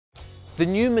The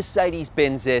new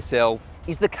Mercedes-Benz SL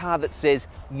is the car that says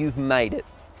you've made it.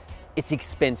 It's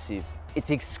expensive, it's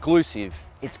exclusive,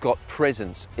 it's got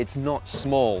presence, it's not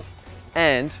small,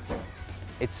 and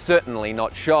it's certainly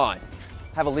not shy.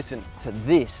 Have a listen to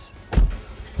this.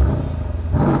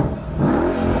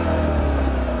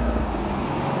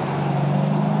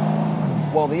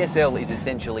 While the SL is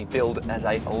essentially billed as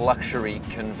a luxury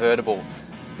convertible,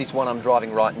 this one I'm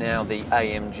driving right now, the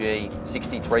AMG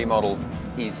 63 model,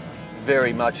 is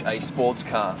very much a sports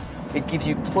car. It gives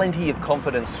you plenty of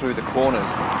confidence through the corners,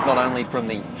 not only from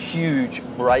the huge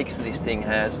brakes this thing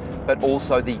has, but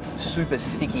also the super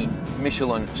sticky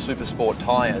Michelin Super Sport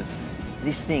tyres.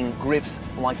 This thing grips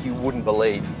like you wouldn't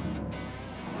believe.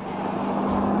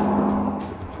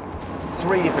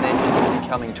 3 different engines will be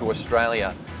coming to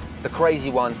Australia. The crazy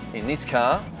one in this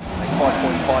car, a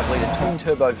 5.5 litre twin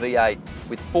turbo V8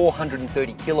 with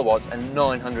 430 kilowatts and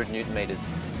 900 Newton meters.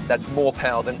 That's more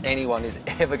power than anyone is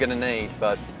ever going to need,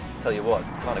 but I'll tell you what,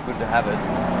 it's kind of good to have it.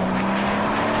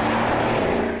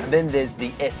 And then there's the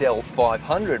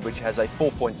SL500, which has a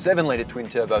 4.7 litre twin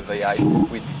turbo V8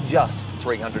 with just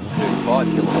 335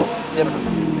 kilowatts and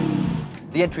 700 Newton meters.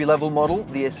 The entry-level model,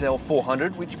 the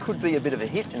SL400, which could be a bit of a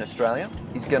hit in Australia,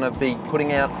 is going to be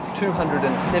putting out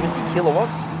 270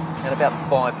 kilowatts and about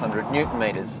 500 Newton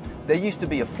meters. There used to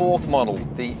be a fourth model,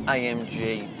 the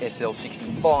AMG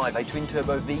SL65, a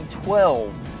twin-turbo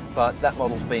V12, but that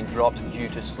model's been dropped due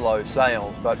to slow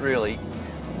sales. But really,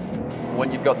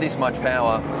 when you've got this much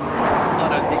power, I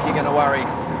don't think you're going to worry.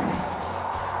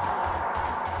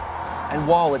 And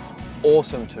while it's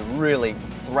awesome to really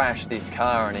thrash this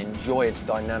car and enjoy its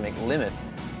dynamic limit,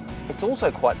 it's also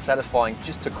quite satisfying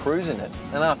just to cruise in it.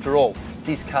 And after all,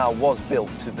 this car was built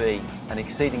to be an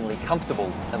exceedingly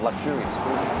comfortable and luxurious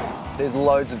cruiser. There's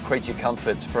loads of creature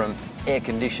comforts, from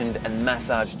air-conditioned and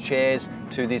massaged chairs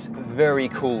to this very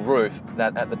cool roof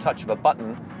that at the touch of a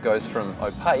button goes from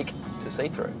opaque to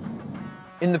see-through.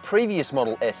 In the previous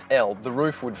model SL, the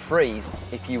roof would freeze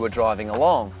if you were driving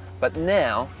along, but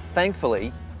now,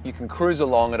 thankfully, you can cruise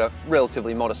along at a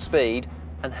relatively modest speed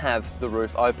and have the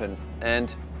roof open,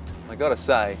 and I gotta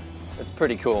say, it's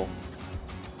pretty cool.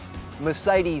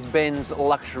 Mercedes-Benz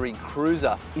luxury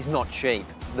cruiser is not cheap.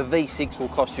 The V6 will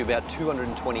cost you about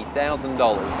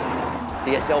 $220,000.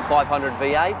 The SL500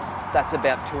 V8, that's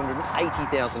about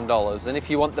 $280,000. And if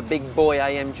you want the big boy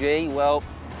AMG, well,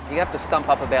 you have to stump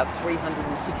up about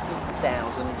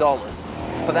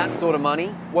 $360,000. For that sort of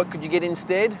money, what could you get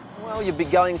instead? Well, you'd be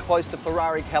going close to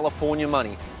Ferrari California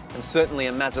money, and certainly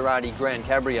a Maserati Grand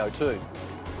Cabrio too.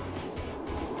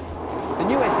 The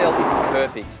new SL isn't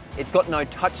perfect. It's got no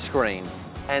touchscreen,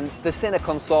 and the center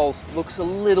console looks a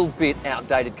little bit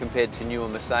outdated compared to newer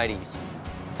Mercedes.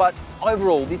 But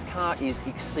overall, this car is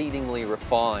exceedingly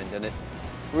refined, and it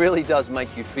really does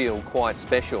make you feel quite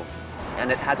special.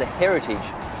 And it has a heritage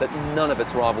that none of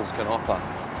its rivals can offer.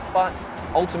 But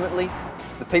ultimately,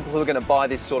 the people who are going to buy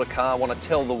this sort of car want to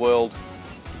tell the world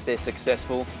they're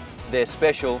successful, they're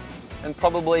special, and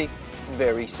probably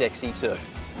very sexy too.